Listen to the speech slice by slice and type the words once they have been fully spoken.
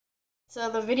So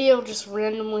the video just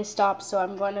randomly stopped, so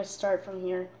I'm going to start from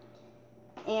here.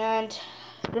 And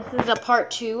this is a part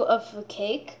 2 of the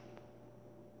cake.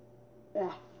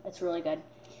 Yeah, it's really good.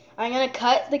 I'm going to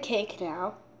cut the cake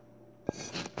now.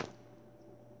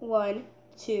 1,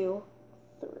 2,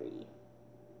 3.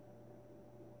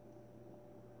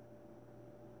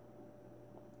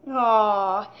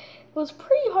 Aww, it was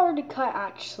pretty hard to cut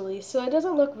actually, so it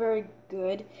doesn't look very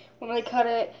good when I cut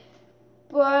it,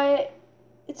 but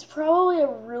it's probably a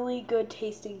really good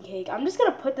tasting cake. I'm just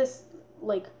gonna put this,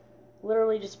 like,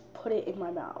 literally just put it in my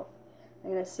mouth.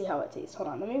 I'm gonna see how it tastes. Hold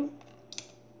on, let me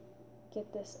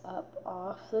get this up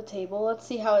off the table. Let's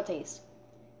see how it tastes.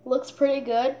 Looks pretty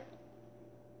good.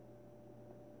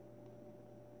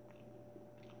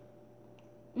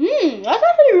 That's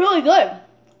actually really good.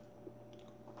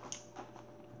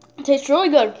 It tastes really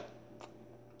good.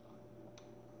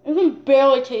 You can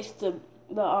barely taste the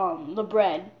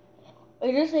bread.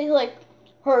 It just tastes like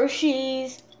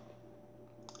Hershey's,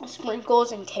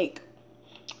 sprinkles, and cake.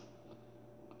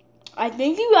 I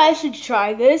think you guys should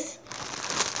try this.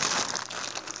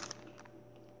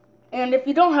 And if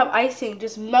you don't have icing,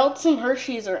 just melt some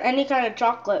Hershey's or any kind of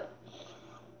chocolate.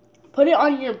 Put it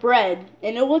on your bread,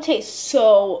 and it will taste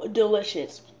so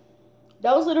delicious.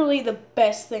 That was literally the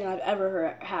best thing I've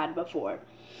ever had before.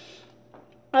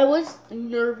 I was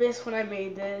nervous when I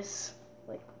made this.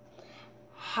 Like,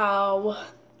 how...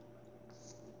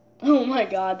 Oh my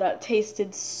god, that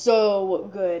tasted so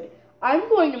good. I'm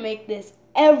going to make this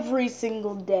every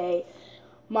single day.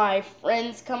 My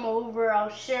friends come over, I'll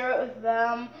share it with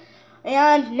them.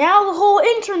 And now the whole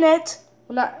internet,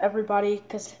 well, not everybody,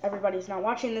 because everybody's not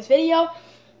watching this video,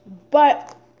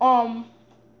 but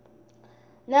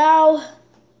now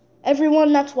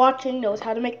everyone that's watching knows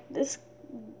how to make this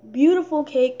beautiful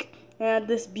cake and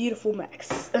this beautiful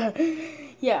mix.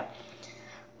 Yeah.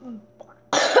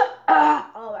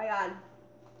 Oh my god.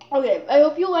 Okay, I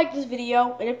hope you liked this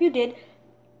video, and if you did,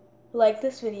 like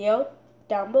this video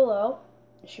down below.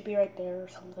 It should be right there or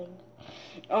something.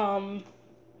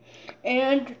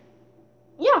 And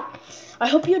yeah, I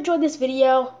hope you enjoyed this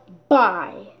video.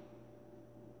 Bye.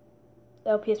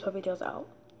 LPS Puppy Tails out.